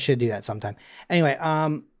should do that sometime. Anyway,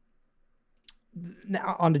 now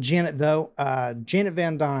on to Janet though. Janet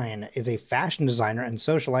Van Dyne is a fashion designer and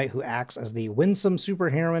socialite who acts as the winsome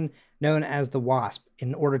superheroine known as the Wasp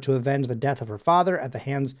in order to avenge the death of her father at the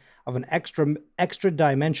hands of an extra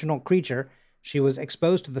dimensional creature. She was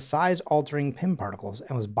exposed to the size-altering Pym particles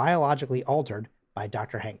and was biologically altered by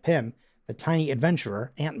Dr. Hank Pym, the tiny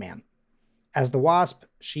adventurer Ant-Man. As the Wasp,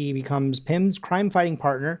 she becomes Pym's crime-fighting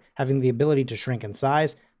partner, having the ability to shrink in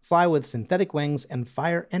size, fly with synthetic wings, and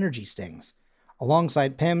fire energy stings.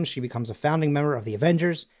 Alongside Pym, she becomes a founding member of the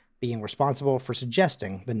Avengers, being responsible for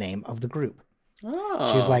suggesting the name of the group.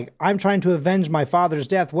 Oh. She's like, I'm trying to avenge my father's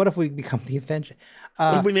death. What if we become the Avengers?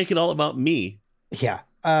 What if we make it all about me? Yeah.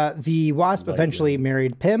 The Wasp eventually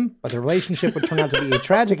married Pym, but the relationship would turn out to be a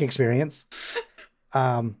tragic experience.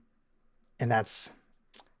 And that's,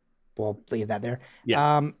 we'll leave that there.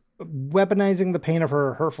 Yeah. Weaponizing the pain of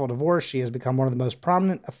her hurtful divorce, she has become one of the most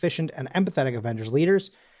prominent, efficient, and empathetic Avengers leaders.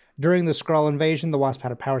 During the Skrull invasion, the Wasp had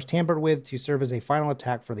her powers tampered with to serve as a final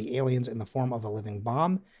attack for the aliens in the form of a living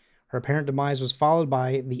bomb. Her apparent demise was followed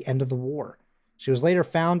by the end of the war. She was later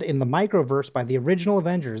found in the microverse by the original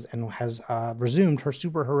Avengers and has resumed her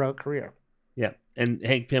superheroic career. Yeah, and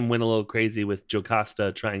Hank Pym went a little crazy with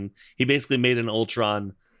Jocasta he basically made an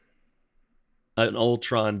Ultron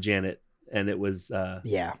Janet, and it was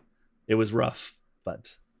it was rough,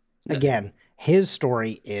 but again, his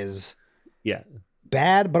story is yeah,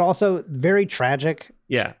 bad, but also very tragic.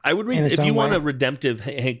 Yeah, I would read if you want a redemptive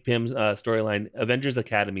Hank Pym storyline. Avengers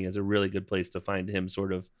Academy is a really good place to find him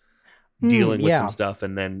sort of dealing with some stuff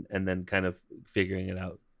and then kind of figuring it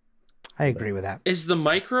out. I agree with that. Is the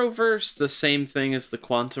microverse the same thing as the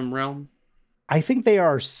quantum realm? I think they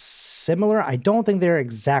are similar. I don't think they're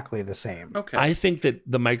exactly the same. Okay. I think that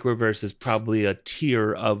the microverse is probably a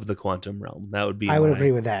tier of the quantum realm. That would be. I would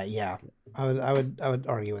agree with that. Yeah, I would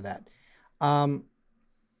argue with that. I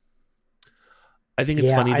think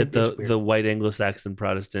it's funny that the white Anglo-Saxon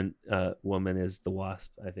Protestant woman is the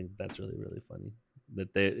Wasp. I think that's really, really funny.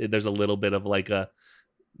 That there's a little bit of like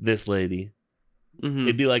this lady. Mm-hmm.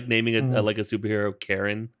 It'd be like naming a superhero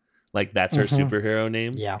Karen. Like that's her superhero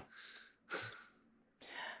name. Yeah.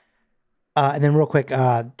 And then real quick,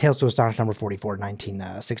 Tales to Astonish number 44,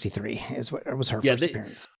 1963 was her first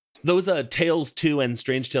appearance. Those Tales 2 and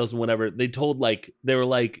Strange Tales and whatever, they were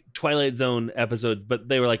like Twilight Zone episodes, but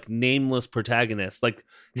they were like nameless protagonists. Like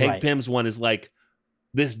Hank Pym's one is like,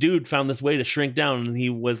 this dude found this way to shrink down and he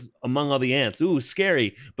was among all the ants. Ooh,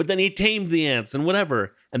 scary. But then he tamed the ants and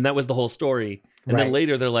whatever. And that was the whole story. And then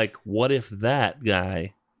later they're like, what if that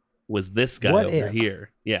guy was this guy over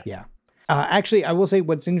here? Yeah. Yeah. Actually, I will say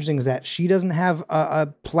what's interesting is that she doesn't have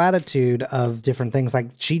a platitude of different things. Like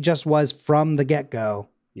she just was from the get-go.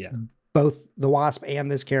 Yeah. Both the Wasp and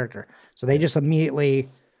this character. So they just immediately,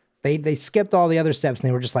 they skipped all the other steps and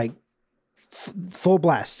they were just like, full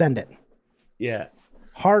blast, send it. Yeah.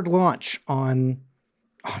 Hard launch on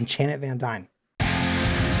Janet Van Dyne.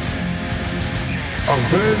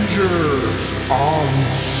 Avengers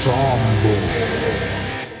Ensemble.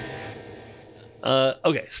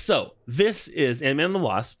 Okay, so this is Ant-Man and the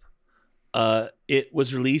Wasp. It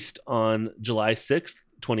was released on July 6th,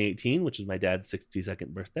 2018, which is my dad's 62nd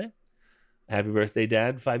birthday. Happy birthday,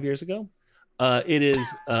 Dad, 5 years ago. It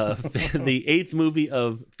is the 8th movie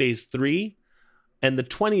of Phase 3 and the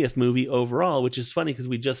 20th movie overall, which is funny because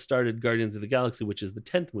we just started Guardians of the Galaxy, which is the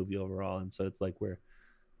 10th movie overall. And so it's like we're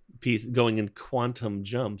going in quantum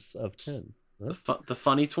jumps of 10. Huh? The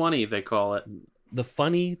funny 20, they call it. The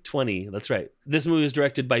funny 20. That's right. This movie was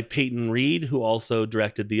directed by Peyton Reed, who also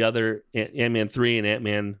directed the other Ant-Man 3 and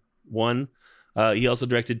Ant-Man 1. He also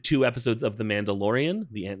directed 2 episodes of The Mandalorian,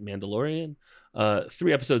 the Ant-Mandalorian,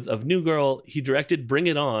 3 episodes of New Girl. He directed Bring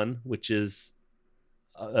It On, which is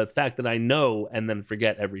a fact that I know and then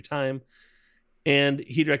forget every time. And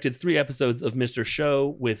he directed 3 episodes of Mr.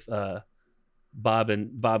 Show with Bob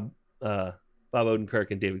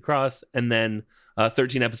Odenkirk and David Cross, and then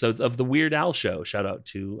 13 episodes of The Weird Al Show. Shout out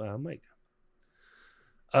to Mike.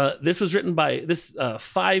 This was written by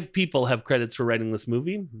 5 people have credits for writing this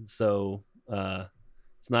movie, so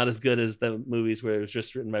it's not as good as the movies where it was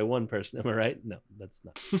just written by one person. Am I right? No, that's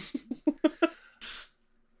not.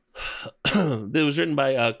 It was written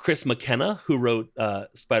by Chris McKenna, who wrote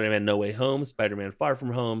Spider-Man No Way Home, Spider-Man Far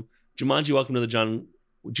From Home, Jumanji Welcome to the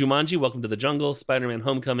Jungle, Spider-Man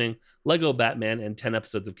Homecoming, Lego Batman, and 10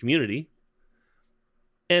 episodes of Community.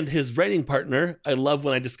 And his writing partner, I love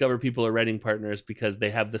when I discover people are writing partners because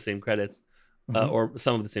they have the same credits, or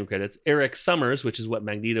some of the same credits. Eric Summers, which is what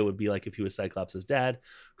Magneto would be like if he was Cyclops' dad,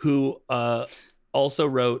 who also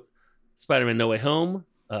wrote Spider-Man No Way Home,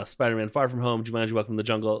 Spider-Man Far From Home, Jumanji Welcome to the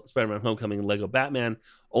Jungle, Spider-Man Homecoming, and Lego Batman.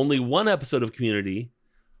 Only 1 episode of Community,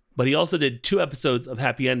 but he also did 2 episodes of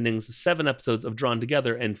Happy Endings, 7 episodes of Drawn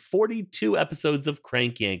Together, and 42 episodes of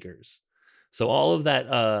Crank Yankers. So all of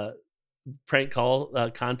that prank call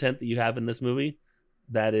content that you have in this movie,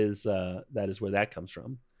 that is where that comes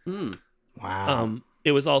from. Wow.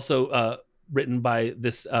 It was also written by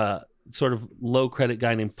this sort of low credit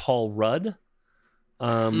guy named Paul Rudd,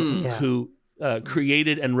 who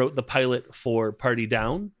created and wrote the pilot for Party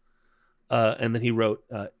Down, and then he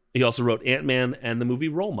also wrote Ant-Man and the movie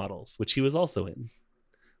Role Models, which he was also in.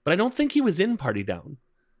 But I don't think he was in Party Down.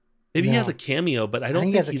 Maybe he has a cameo, but I don't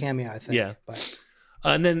think he has a cameo. I think. Yeah. But...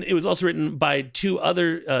 and then it was also written by 2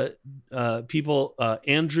 other people,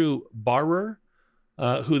 Andrew Barrer,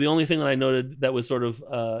 who the only thing that I noted that was sort of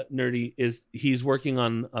nerdy is he's working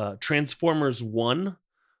on Transformers 1,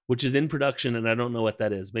 which is in production, and I don't know what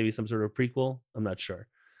that is. Maybe some sort of prequel. I'm not sure.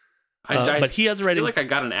 But he has already. I feel like I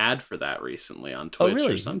got an ad for that recently on Twitch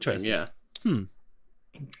or something. Yeah.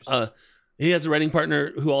 He has a writing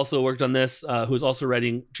partner who also worked on this, who's also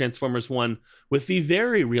writing Transformers 1 with the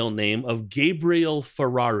very real name of Gabriel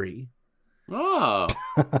Ferrari. Oh,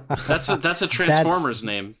 that's a Transformers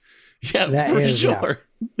name. Yeah, for sure.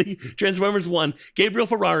 Yeah. The Transformers 1, Gabriel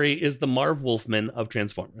Ferrari is the Marv Wolfman of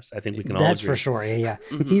Transformers. I think we can all agree. That's for sure. Yeah.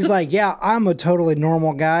 He's like, yeah, I'm a totally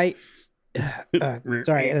normal guy.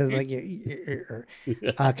 Sorry, like,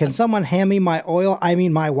 can someone hand me my oil? I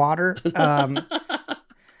mean, my water.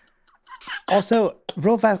 Also,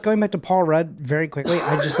 real fast, going back to Paul Rudd very quickly,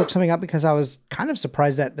 I just looked something up because I was kind of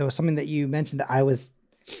surprised that there was something that you mentioned that I was,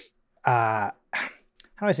 how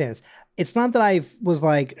do I say this? It's not that I was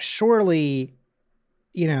like, surely,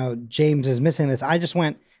 James is missing this. I just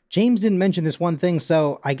went, James didn't mention this one thing,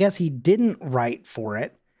 so I guess he didn't write for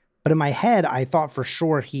it. But in my head, I thought for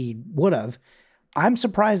sure he would have. I'm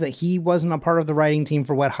surprised that he wasn't a part of the writing team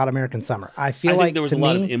for Wet Hot American Summer. I think there was a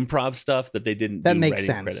lot of improv stuff that they didn't do writing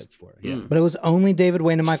credits for. Yeah. But it was only David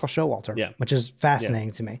Wayne and Michael Showalter, which is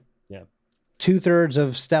fascinating to me. Yeah. 2/3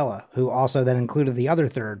 of Stella, who also then included the other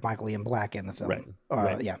third, Michael Ian Black, in the film.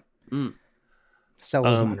 Right. Yeah. Stella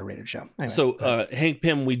was an underrated show. Anyway, so Hank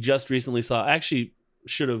Pym, we just recently saw. I actually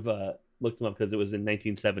should have looked him up because it was in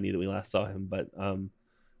 1970 that we last saw him. But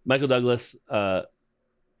Michael Douglas,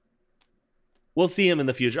 we'll see him in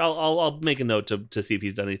the future. I'll make a note to see if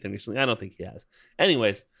he's done anything recently. I don't think he has.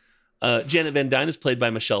 Anyways, Janet Van Dyne is played by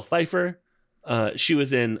Michelle Pfeiffer. She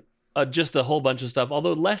was in just a whole bunch of stuff,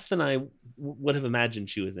 although less than I would have imagined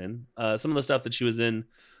she was in. Some of the stuff that she was in,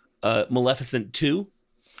 Maleficent 2,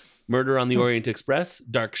 Murder on the Orient Express,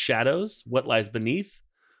 Dark Shadows, What Lies Beneath,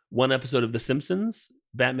 1 episode of The Simpsons,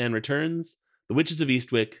 Batman Returns, The Witches of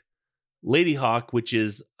Eastwick, Lady Hawk, which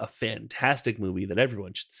is a fantastic movie that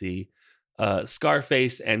everyone should see,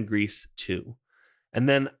 Scarface, and Grease 2. And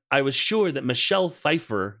then I was sure that Michelle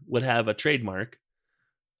Pfeiffer would have a trademark.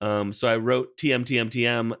 So I wrote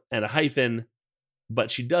TM and a hyphen, but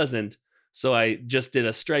she doesn't. So I just did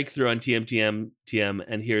a strike through on TM,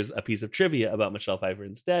 and here's a piece of trivia about Michelle Pfeiffer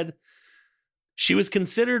instead. She was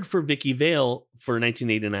considered for Vicky Vale for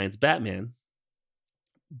 1989's Batman,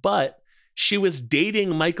 but she was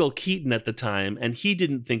dating Michael Keaton at the time, and he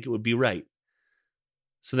didn't think it would be right.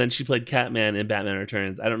 So then she played Catman in Batman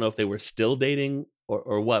Returns. I don't know if they were still dating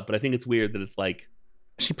or what, but I think it's weird that it's like...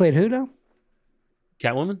 She played who now?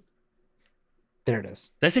 Catwoman? There it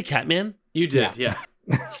is. Did I say Catman? You did, yeah.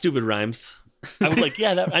 Stupid rhymes. I was like,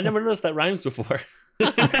 yeah, I never noticed that rhymes before.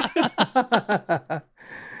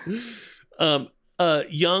 A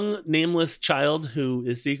young nameless child who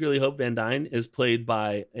is secretly Hope Van Dyne is played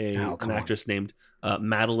by an actress named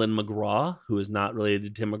Madeline McGraw, who is not related to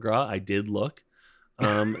Tim McGraw. I did look.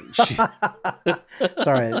 Sorry,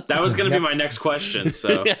 that was going to be my next question.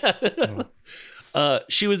 So,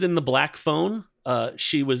 she was in The Black Phone.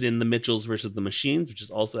 She was in The Mitchells versus the Machines, which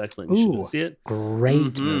is also excellent. You should go see it.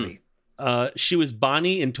 Great movie. She was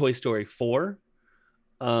Bonnie in Toy Story 4.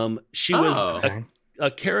 She was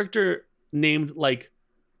a character named like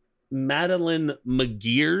Madeline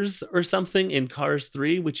McGears or something in Cars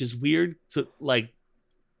 3, which is weird. So like,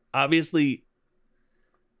 obviously,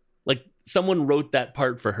 like someone wrote that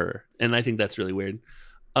part for her, and I think that's really weird.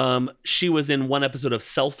 She was in 1 episode of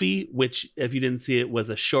Selfie, which, if you didn't see it, was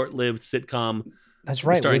a short-lived sitcom. That's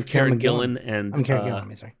right, starring Karen Gillan and Karen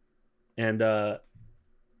Gillan. Sorry, and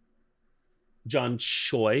John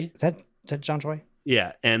Choi. Is that John Choi?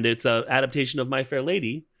 Yeah, and it's a adaptation of My Fair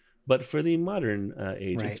Lady, but for the modern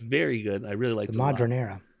age. Right. It's very good. I really liked The it a lot. modern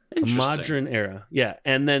era. A modern era. Yeah.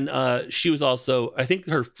 And then she was also, I think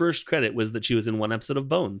her first credit was that she was in one episode of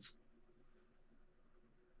Bones.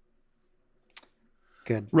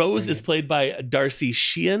 Good. Rose Very is played by Darcy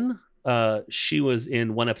Sheehan. She was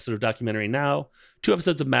in one episode of Documentary Now, 2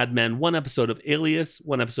 episodes of Mad Men, 1 episode of Alias,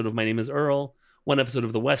 1 episode of My Name is Earl, 1 episode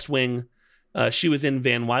of The West Wing. She was in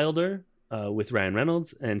Van Wilder with Ryan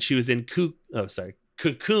Reynolds, and she was in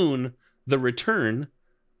Cocoon, The Return.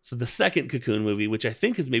 So the second Cocoon movie, which I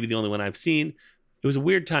think is maybe the only one I've seen. It was a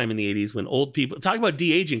weird time in the 80s when old people talk about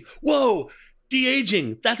de-aging. Whoa,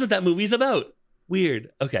 de-aging. That's what that movie's about. Weird.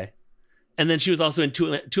 Okay. And then she was also in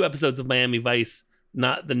two episodes of Miami Vice,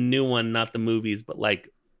 not the new one, not the movies, but like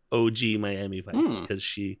OG Miami Vice, because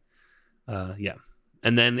she, yeah.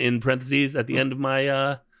 And then in parentheses at the end of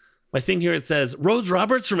my my thing here, it says Rose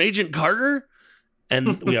Roberts from Agent Carter,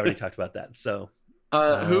 and we already talked about that. So,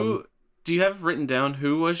 who do you have written down?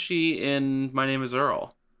 Who was she in My Name Is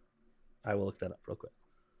Earl? I will look that up real quick.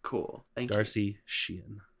 Cool, thank you. Darcy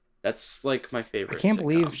Sheehan. That's like my favorite. I can't sitcom.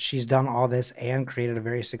 believe she's done all this and created a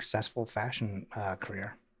very successful fashion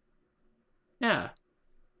career. Yeah.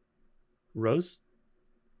 Rose?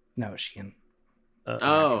 No, Sheehan.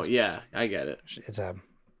 Yeah, I get it. It's a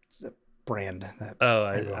brand that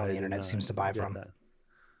everyone on the internet seems to buy from. That.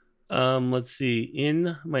 Let's see.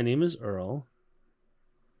 In My Name is Earl.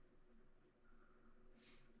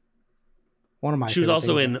 One of my. She was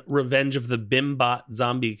also in Revenge of the Bimbot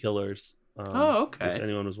Zombie Killers. Okay. If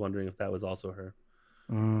anyone was wondering if that was also her.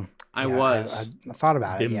 I thought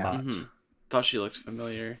about it. Bimbot. Yeah. Mm-hmm. Thought she looked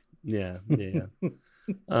familiar. Yeah.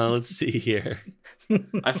 Let's see here.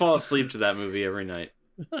 I fall asleep to that movie every night.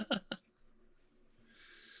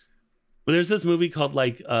 Well, there's this movie called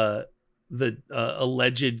like the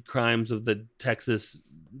alleged crimes of the Texas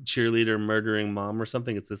cheerleader murdering mom or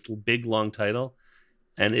something. It's this big long title,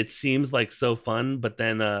 and it seems like so fun. But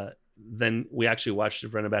then we actually watched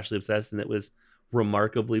it for Unabashedly Obsessed, and it was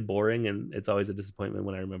remarkably boring. And it's always a disappointment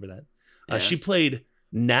when I remember that. Yeah. She played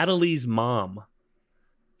Natalie's mom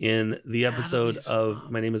in the episode of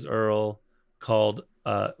My Name is Earl called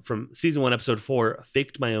from season 1, episode 4,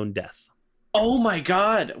 Faked My Own Death. Oh my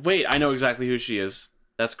God. Wait, I know exactly who she is.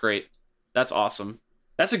 That's great. That's awesome.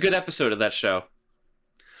 That's a good episode of that show.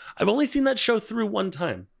 I've only seen that show through one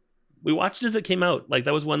time. We watched it as it came out. Like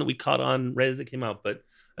that was one that we caught on right as it came out, but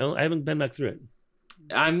I haven't been back through it.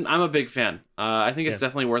 I'm a big fan. I think it's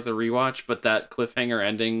definitely worth a rewatch, but that cliffhanger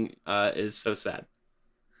ending is so sad.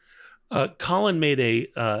 Colin made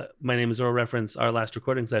a My Name is Earl reference our last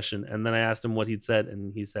recording session, and then I asked him what he'd said,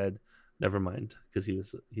 and he said, "Never mind," because he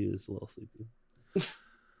was a little sleepy.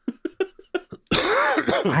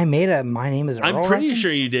 I made a My Name is Earl. I'm pretty reference?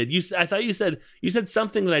 sure you did. I thought you said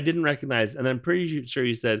something that I didn't recognize, and I'm pretty sure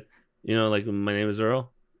you said, like My Name is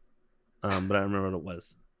Earl, but I don't remember what it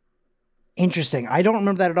was. Interesting. I don't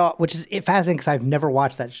remember that at all, which is fascinating because I've never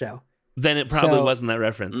watched that show. Then it probably wasn't that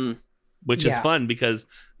reference. Which is fun because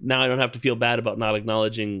now I don't have to feel bad about not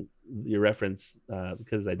acknowledging your reference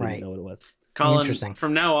because I didn't know what it was. Colin,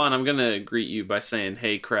 from now on, I'm going to greet you by saying,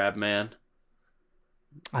 "Hey, crab man."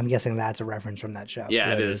 I'm guessing that's a reference from that show.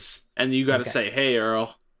 Yeah, it is. And you got to say, "Hey,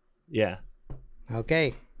 Earl." Yeah.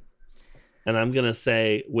 Okay. And I'm going to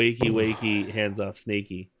say, "Wakey, wakey, hands off,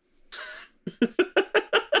 snakey."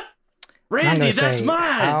 Randy, that's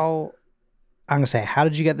mine. I'm going to say, how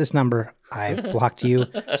did you get this number? I've blocked you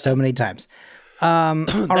so many times.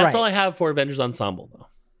 That's all I have for Avengers Ensemble, though.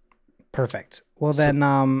 Perfect. Well, then,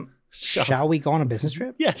 shall we go on a business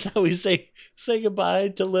trip? Yeah, shall we say goodbye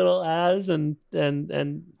to little Az and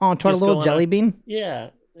to our little jelly bean?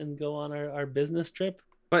 Yeah, and go on our business trip.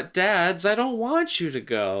 But Dads, I don't want you to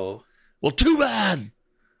go. Well, too bad.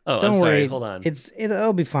 Oh, Don't I'm sorry. worry. Hold on.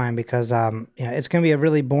 It'll be fine because it's going to be a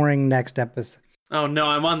really boring next episode. Oh no,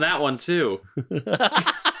 I'm on that one too.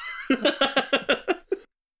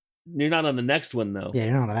 You're not on the next one though. Yeah,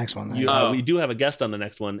 you're not on the next one. We do have a guest on the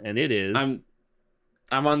next one, and it is.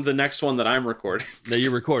 I'm on the next one that I'm recording. That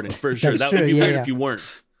you're recording for sure. That would be weird if you weren't.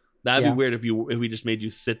 That'd be weird if we just made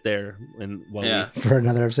you sit there and for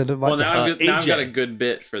another episode of. Well, now I've got a good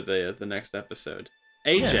bit for the next episode.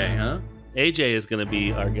 AJ, huh? AJ is going to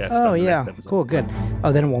be our guest. Oh on the yeah, next episode. Cool, good.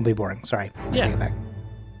 Oh, then it won't be boring. Sorry, I take it back.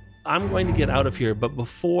 I'm going to get out of here, but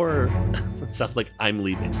before it sounds like I'm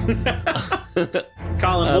leaving.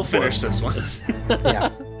 Colin, we'll finish this one. Yeah.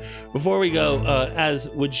 Before we go,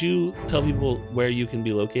 would you tell people where you can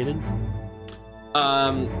be located?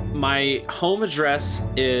 My home address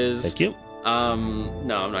is Thank you.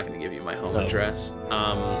 No, I'm not going to give you my home Oh. address.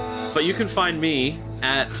 But you can find me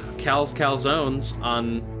at Cal's Calzones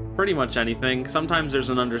on pretty much anything. Sometimes there's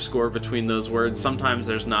an underscore between those words. Sometimes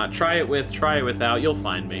there's not. Try it with, try it without. You'll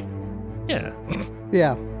find me. Yeah.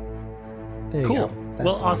 Yeah. There you Cool. go. That's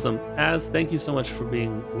Well, fine. awesome. Az, thank you so much for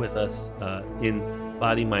being with us in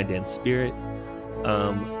body, mind, and spirit.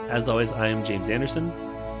 As always, I am James Anderson.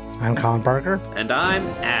 I'm Colin Parker. And I'm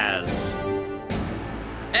Az.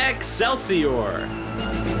 Excelsior!